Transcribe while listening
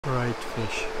Great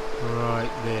fish right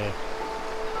there.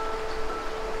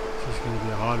 This is going to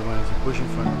be a hard one. There's a bush in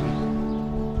front of me.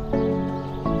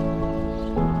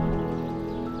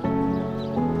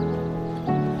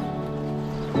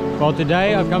 Well,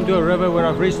 today I've come to a river where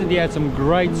I've recently had some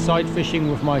great sight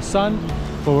fishing with my son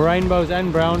for rainbows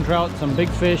and brown trout, some big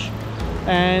fish,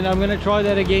 and I'm going to try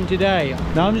that again today.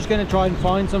 Now I'm just going to try and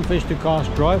find some fish to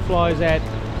cast dry flies at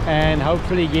and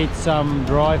hopefully get some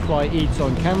dry fly eats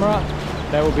on camera.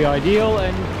 That would be ideal,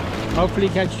 and hopefully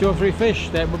catch 2 or 3 fish.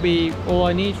 That would be all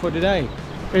I need for today.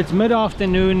 It's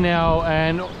mid-afternoon now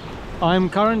and I'm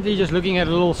currently just looking at a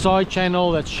little side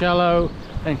channel that's shallow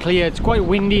and clear. It's quite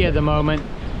windy at the moment,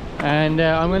 and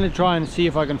I'm going to try and see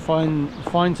if I can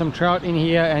find some trout in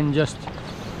here and just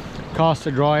cast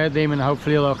a dry at them, and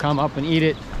hopefully they'll come up and eat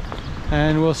it,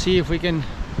 and we'll see if we can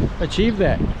achieve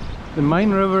that. The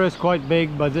main river is quite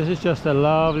big, but this is just a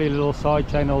lovely little side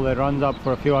channel that runs up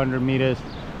for a few hundred meters,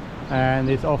 and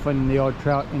there's often the odd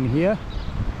trout in here,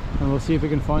 and we'll see if we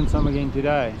can find some again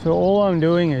today. So all I'm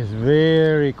doing is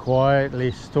very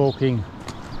quietly stalking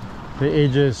the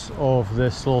edges of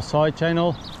this little side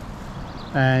channel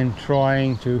and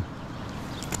trying to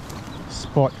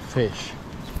spot fish.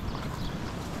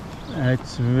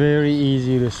 It's very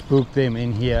easy to spook them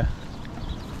in here,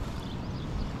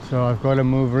 so I've got to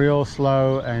move real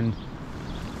slow and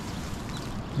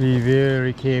be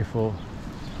very careful.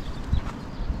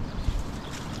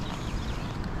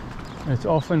 It's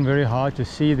often very hard to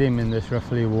see them in this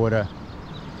riffly water,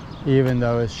 even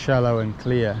though it's shallow and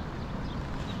clear,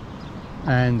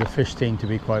 and the fish tend to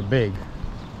be quite big,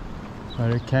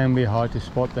 but it can be hard to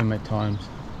spot them at times.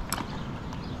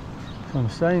 So I'm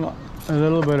staying a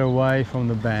little bit away from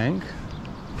the bank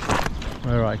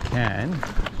where I can.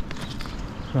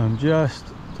 So I'm just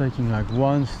taking like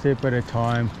one step at a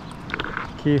time,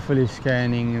 carefully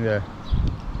scanning the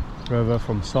river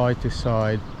from side to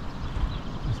side,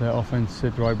 as I often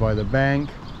sit right by the bank,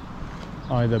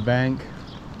 either bank,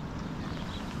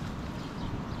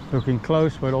 looking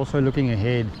close but also looking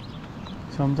ahead.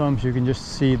 Sometimes you can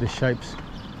just see the shapes.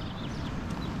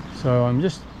 So I'm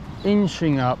just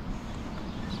inching up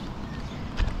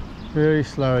very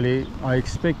slowly. I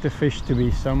expect the fish to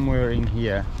be somewhere in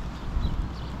here,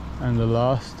 and the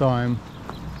last time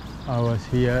I was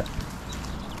here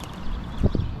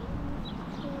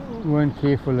weren't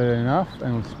careful enough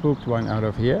and spooked one out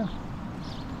of here,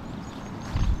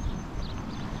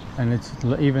 and it's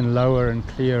even lower and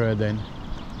clearer than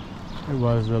it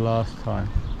was the last time.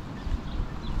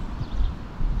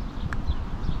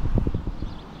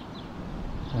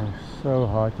 It's so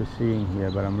hard to see in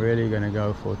here, but I'm really going to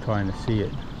go for trying to see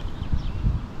it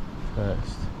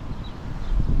first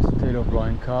instead of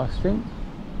blind casting.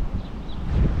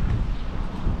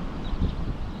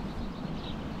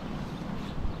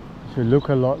 It should look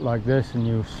a lot like this,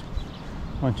 and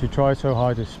once you try so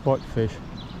hard to spot fish,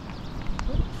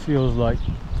 it feels like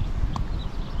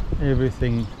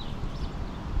everything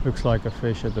looks like a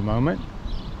fish at the moment.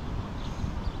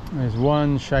 There's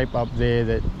one shape up there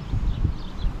that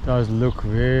does look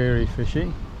very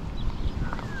fishy.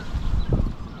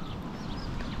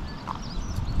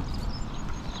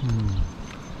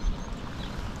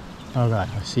 Okay,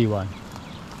 I see one.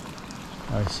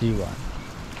 I see one.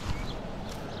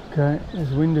 Okay, this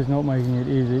wind is not making it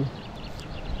easy.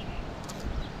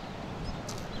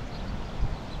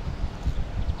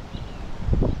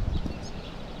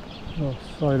 Oh,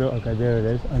 sorry. Okay, there it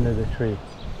is, under the tree.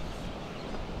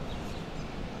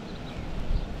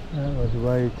 That was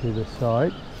way to the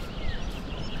side.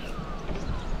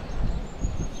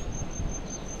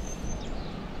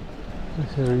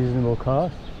 That's a reasonable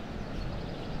cast.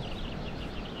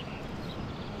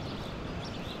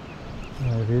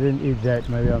 If you didn't eat that,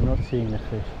 maybe I'm not seeing the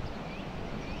fish.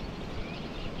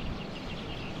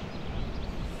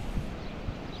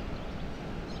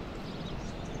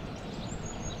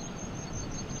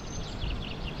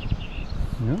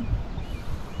 No?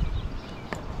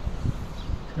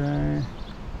 Okay.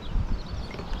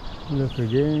 Look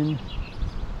again.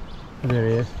 There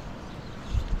he is.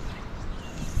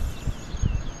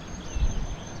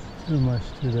 Too much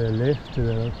to the left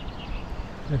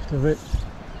of it.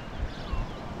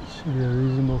 Should be a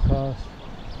reasonable cast.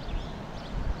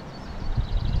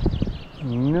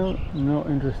 No, not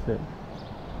interested.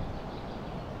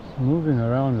 It's moving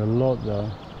around a lot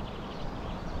though.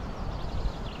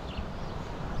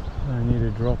 I need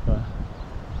a dropper.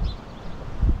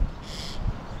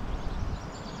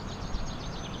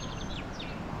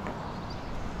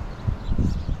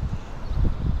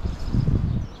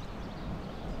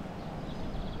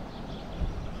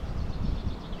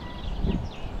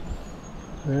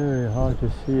 Very hard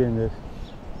to see in this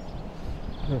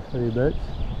The 3 bits.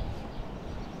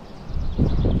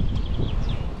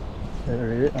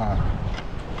 There it is.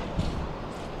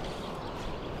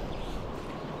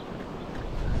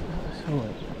 So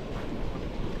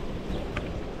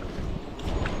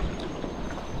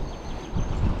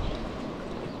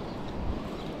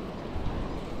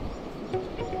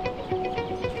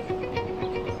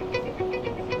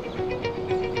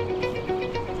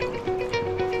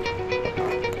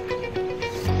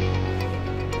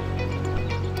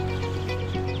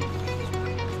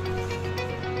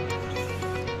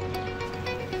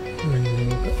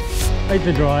ate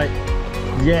the dry.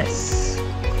 Yes.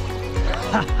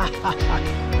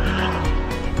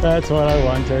 That's what I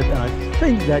wanted. I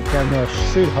think that camera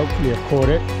should hopefully have caught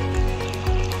it.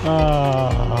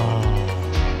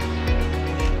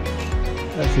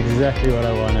 That's exactly what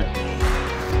I wanted.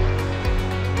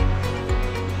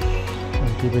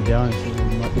 I'll keep it down, so there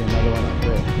might be another one up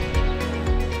there.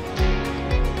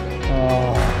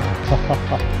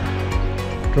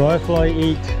 Dry fly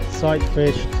eat, sight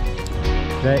fished.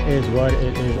 That is what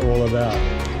it is all about.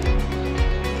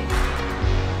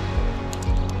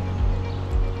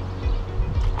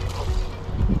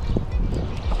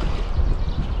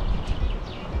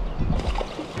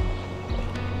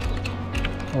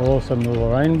 Awesome little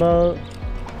rainbow.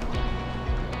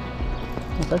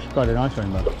 It's actually quite a nice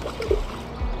rainbow.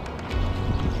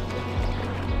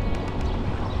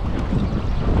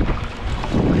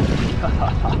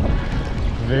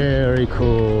 Very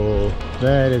cool.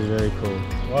 That is very cool.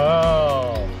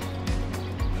 Wow.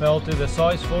 Fell to the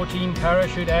size 14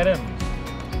 parachute Adams.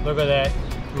 Look at that.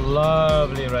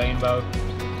 Lovely rainbow.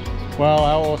 Well,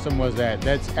 how awesome was that?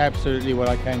 That's absolutely what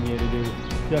I came here to do.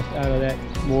 Just out of that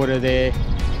water there.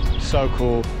 So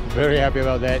cool. Very happy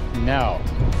about that. Now,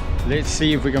 let's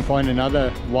see if we can find another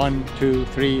 1, 2,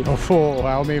 3 or 4, or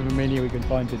however many we can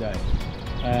find today.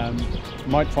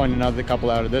 Might find another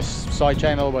couple out of this side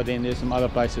channel, but then there's some other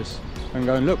places I can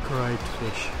go and look. Great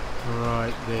fish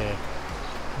right there.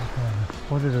 Okay,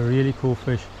 spotted a really cool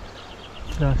fish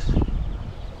just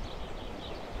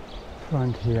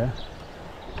front here.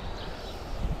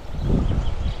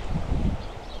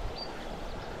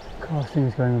 Casting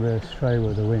is going a bit astray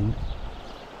with the wind.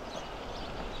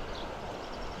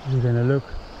 We're going to look.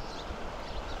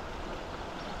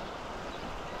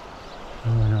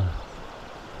 Oh no.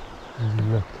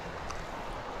 Doesn't look.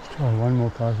 Let's try one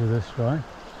more cast with this try.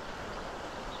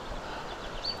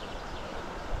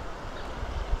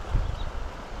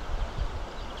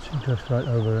 Should just right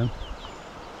over him.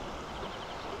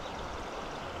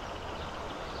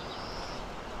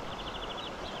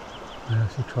 I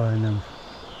have to try them.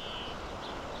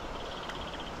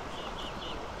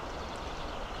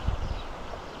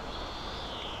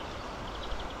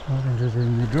 Not interested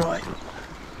in the dry.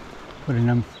 Putting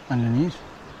them underneath.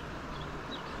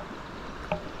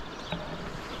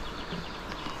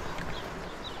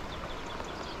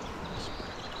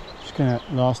 Just gonna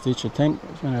last ditch attempt.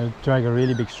 It's gonna drag a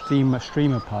really big streamer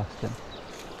past them.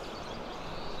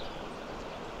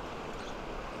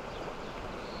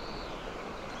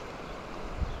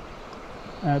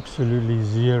 Absolutely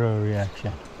zero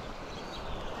reaction.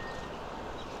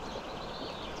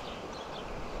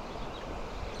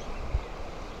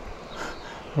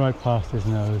 Right past his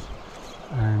nose,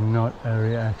 and not a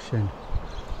reaction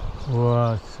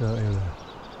whatsoever.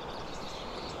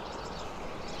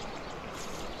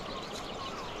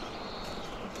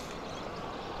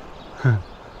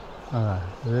 Alright,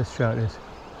 so this trout is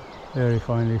very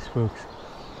finely spooked.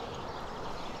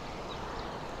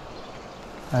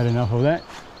 Had enough of that.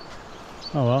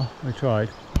 Oh well, we tried.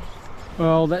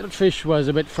 Well, that fish was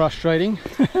a bit frustrating.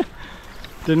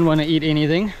 Didn't want to eat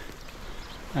anything.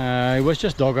 It was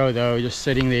just doggo though, just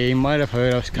sitting there. He might have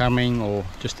heard us coming, or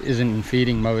just isn't in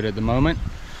feeding mode at the moment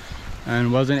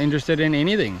and wasn't interested in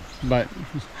anything. But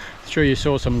I'm sure you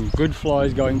saw some good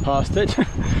flies going past it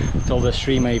until the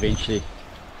streamer eventually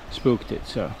spooked it.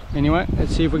 So anyway,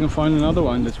 let's see if we can find another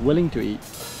one that's willing to eat.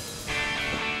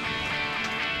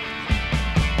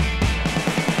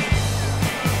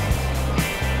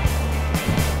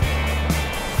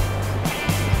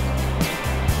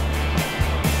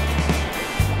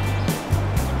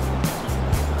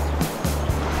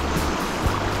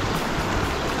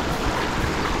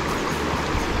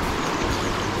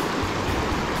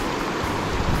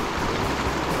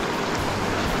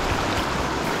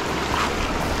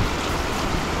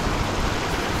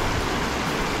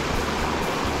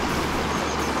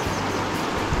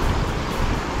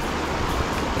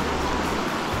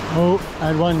 Oh,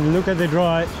 and one, look at the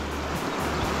dry.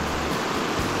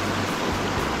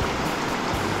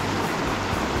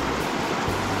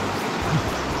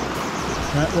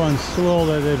 That one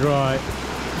swallowed the dry.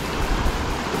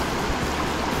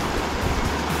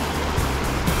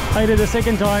 I did the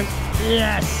second time.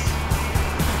 Yes!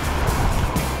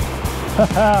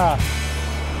 Haha!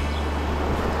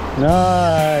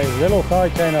 Nice! Little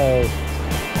side channel.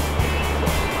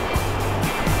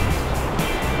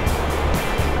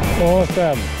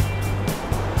 Awesome!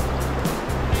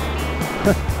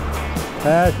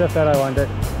 That's just what I wanted.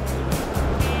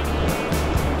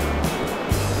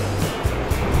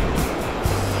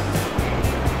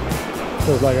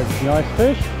 Feels like a nice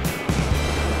fish.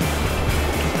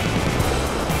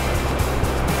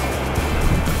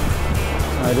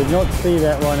 I did not see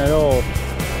that one at all.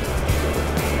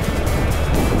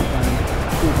 And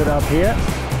keep it up here.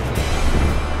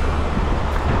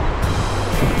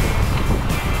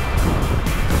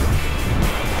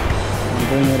 And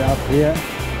bring it up here.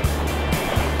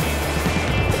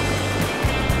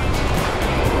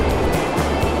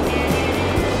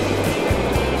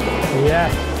 Yeah,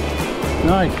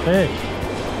 nice fish.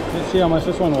 Let's see how much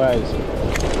this one weighs.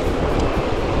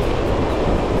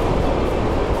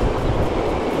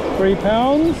 3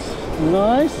 pounds,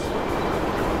 nice.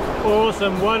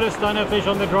 Awesome, what a stunner fish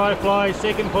on the dry fly,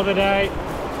 second for the day.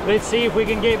 Let's see if we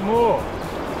can get more.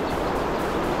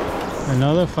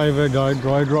 Another favorite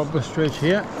dry dropper stretch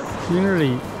here. You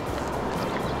really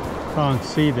can't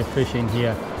see the fish in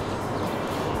here,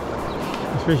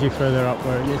 especially further up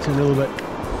where it gets a little bit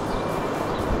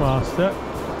faster.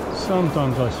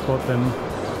 Sometimes I spot them.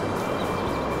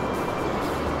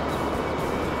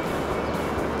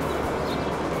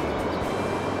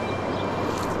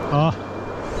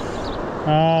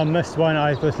 Missed one.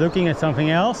 I was looking at something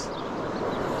else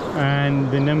and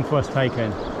the nymph was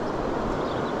taken.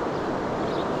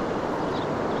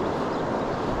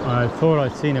 I thought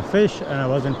I'd seen a fish and I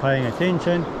wasn't paying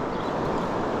attention,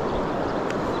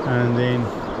 and then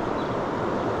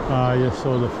I just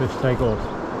saw the fish take off.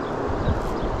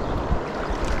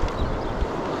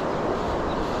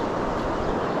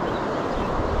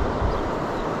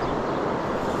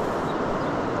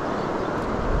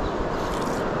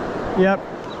 Yep,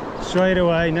 straight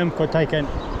away nymph got taken.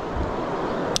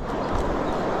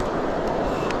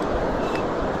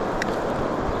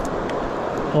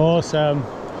 Awesome.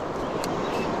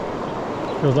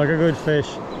 Feels like a good fish.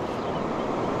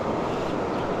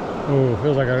 Oh,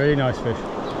 feels like a really nice fish.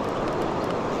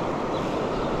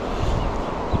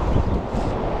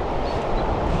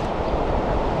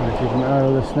 I'll keep him out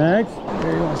of the snags. He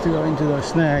really wants to go into those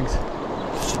snags.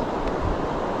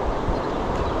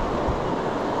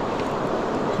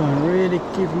 And really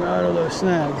keep him out of those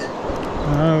snags.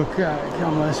 Okay,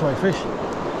 come this way, fish.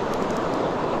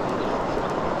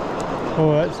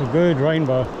 Oh, that's a good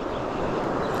rainbow.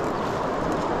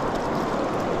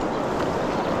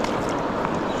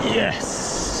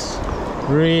 Yes!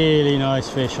 Really nice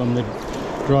fish on the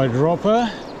dry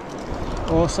dropper.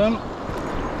 Awesome.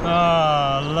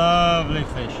 Ah, lovely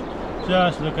fish.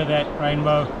 Just look at that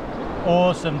rainbow.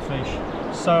 Awesome fish.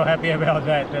 So happy about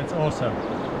that. That's awesome.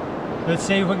 Let's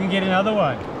see if we can get another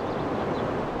one.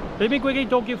 Let me quickly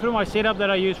talk you through my setup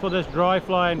that I use for this dry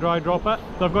fly and dry dropper.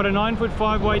 So I've got a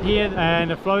 9'5" weight here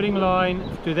and a floating line.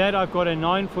 To that I've got a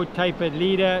 9-foot tapered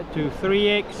leader to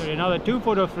 3X, so another 2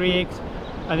 foot of 3X,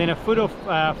 and then a foot of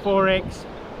 4X,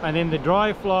 and then the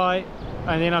dry fly,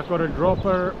 and then I've got a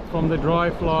dropper from the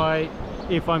dry fly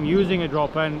if I'm using a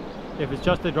dropper, and if it's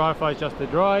just the dry fly, it's just the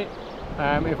dry.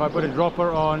 If I put a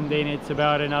dropper on, then it's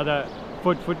about another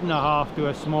foot and a half to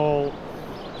a small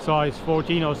size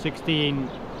 14 or 16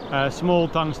 small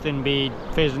tungsten bead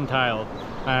pheasant tail,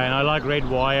 and I like red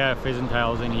wire pheasant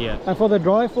tails in here. And for the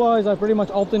dry flies I pretty much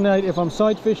alternate. If I'm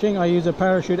sight fishing I use a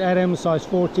Parachute Adams size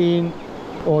 14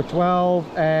 or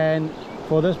 12, and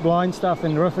for this blind stuff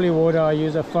in riffly water I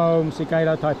use a foam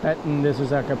cicada type pattern. This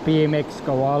is like a PMX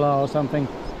koala or something.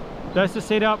 That's the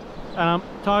setup.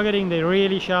 Targeting the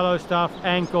really shallow stuff,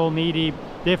 ankle, knee deep,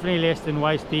 definitely less than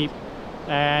waist deep,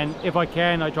 and if I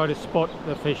can I try to spot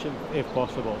the fish if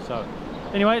possible. So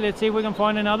anyway, let's see if we can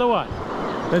find another one.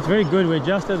 That's very good. We're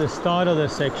just at the start of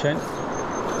this section,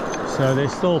 so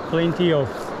there's still plenty of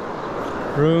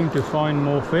room to find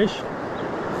more fish.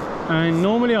 And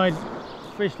normally I'd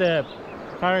fish the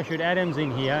Parachute Adams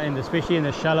in here, and especially in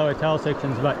the shallower tail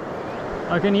sections, but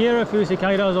I can hear a few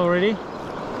cicadas already.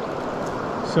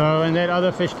 So, and that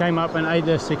other fish came up and ate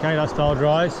the cicada style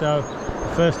dry, so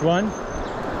first one.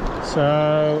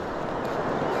 So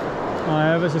I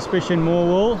have a suspicion more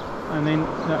will, and then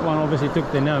that one obviously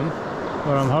took the nymph,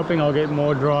 but I'm hoping I'll get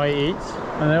more dry eats.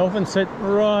 And they often sit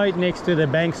right next to the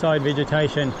bankside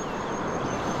vegetation,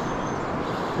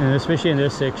 and especially in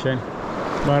this section.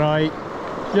 But I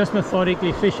just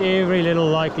methodically fish every little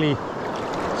likely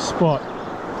spot,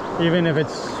 even if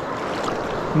it's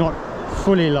not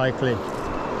fully likely,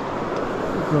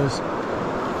 because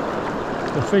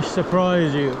the fish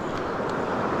surprise you.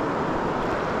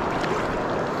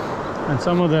 And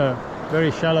some of the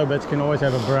very shallow bits can always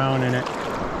have a brown in it.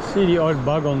 See the odd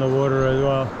bug on the water as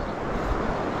well.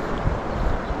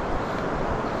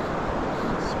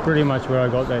 It's pretty much where I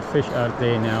got that fish out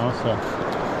there now, so I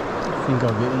think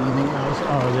I'll get anything else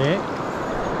out of there.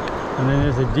 And then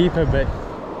there's a deeper bit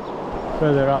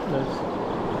further up that's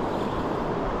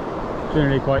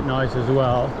generally quite nice as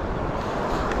well.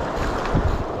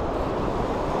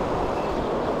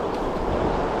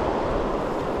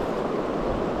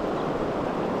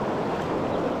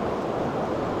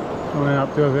 Went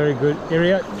up to a very good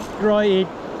area. Dry eat.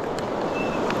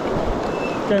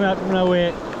 Came out from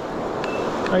nowhere.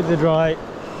 Ate the dry.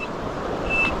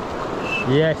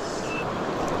 Yes.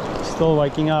 Still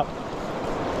waking up.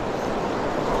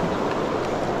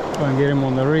 Try and get him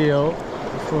on the reel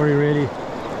before he really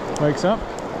wakes up.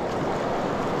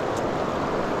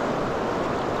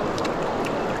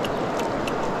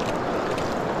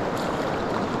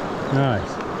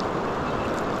 Nice.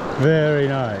 Very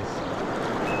nice.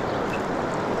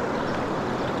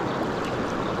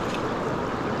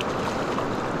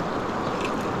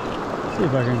 See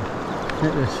if I can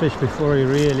get this fish before he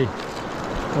really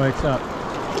wakes up.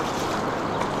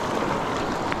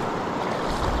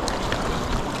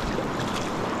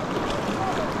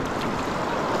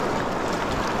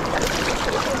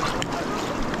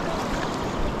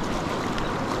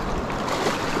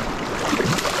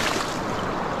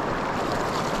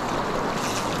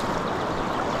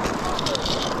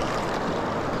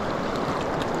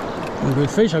 A good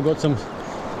fish. I've got some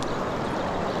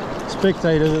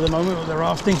spectators at the moment with the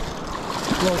rafting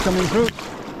well coming through.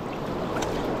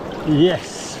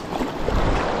 Yes.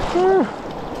 Woo.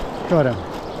 Got him.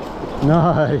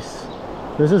 Nice.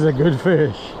 This is a good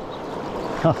fish.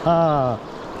 Haha.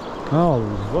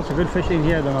 Oh, lots of good fishing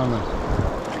here at the moment.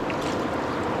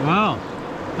 Wow.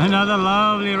 Another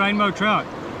lovely rainbow trout.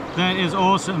 That is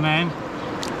awesome, man.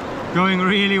 Going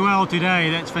really well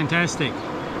today. That's fantastic.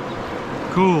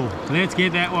 Cool. Let's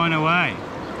get that one away.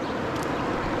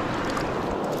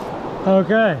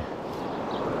 Okay,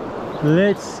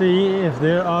 let's see if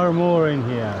there are more in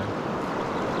here.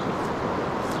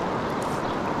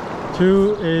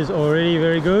 2 is already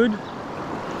very good,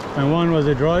 and 1 was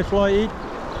a dry fly eat,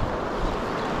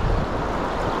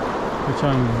 which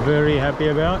I'm very happy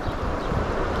about.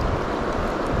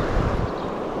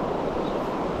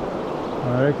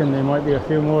 I reckon there might be a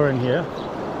few more in here.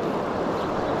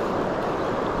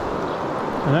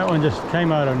 And that one just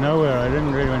came out of nowhere. I didn't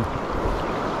even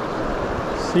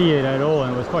see it at all,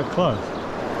 and it was quite close.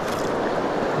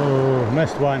 Oh,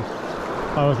 missed one.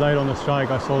 I was late on the strike.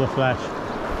 I saw the flash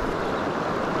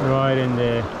right in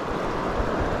there.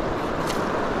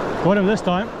 Got him this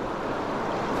time.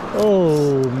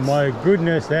 Oh my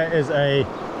goodness, that is a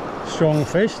strong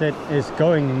fish that is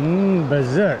going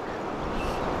berserk,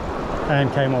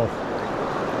 and came off.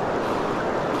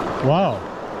 Wow.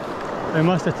 I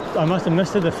must have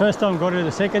missed it the first time, got it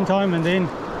the second time, and then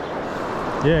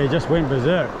yeah, it just went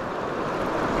berserk.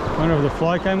 I wonder if the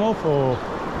fly came off, or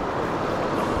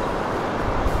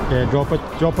yeah, drop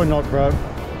a knot, bro.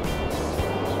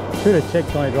 Should have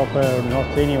checked my dropper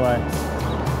knots anyway.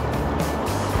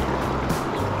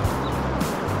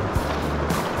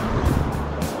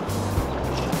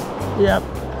 Yep,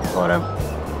 got him.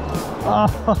 Oh,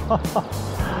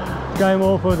 came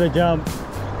off with a jump.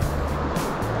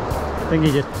 I think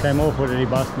he just came off, or did he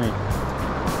bust me?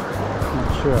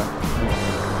 Not sure.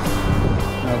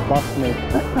 Bust me.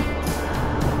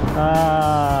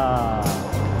 Ah,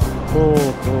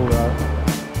 cool, bro.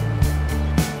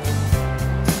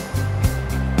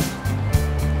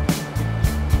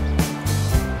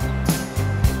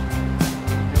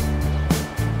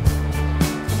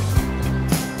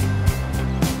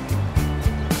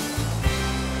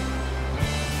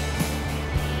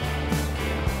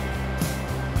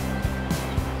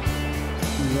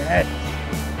 Yes,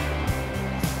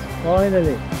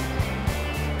 finally.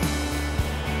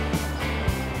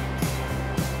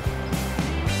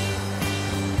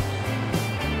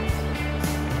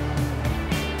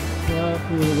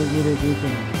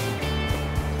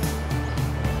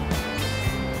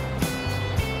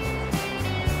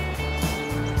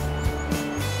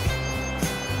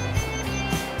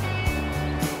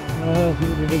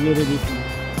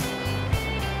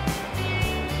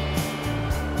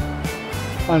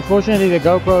 Unfortunately, the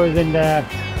GoPro isn't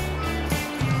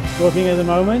working at the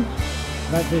moment.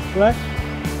 Battery's flat.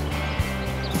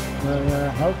 So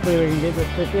hopefully we can get this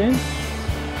fish in.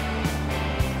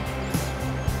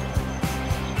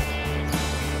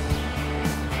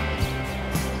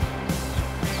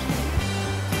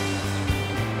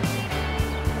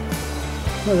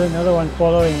 There's another one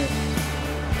following it.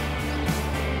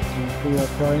 See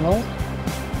what's going on.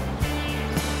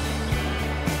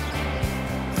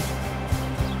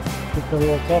 Just a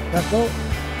little soft tackle.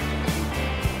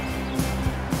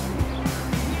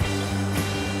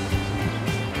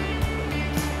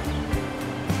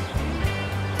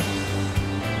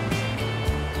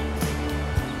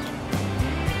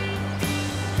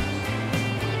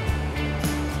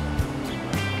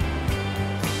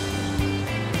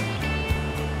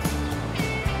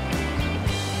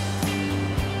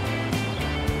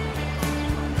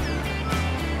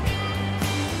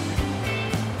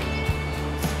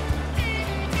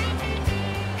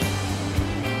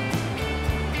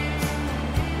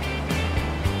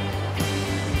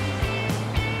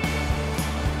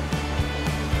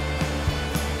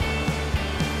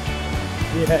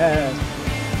 Yeah,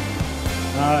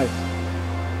 nice.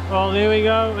 Well, there we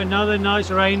go, another nice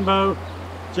rainbow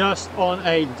just on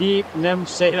a deep nymph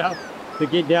setup to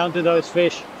get down to those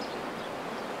fish.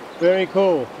 Very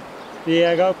cool. The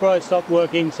GoPro stopped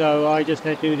working, so I just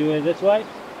had to do it this way.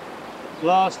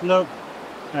 Last look,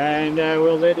 and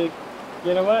we'll let it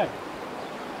get away.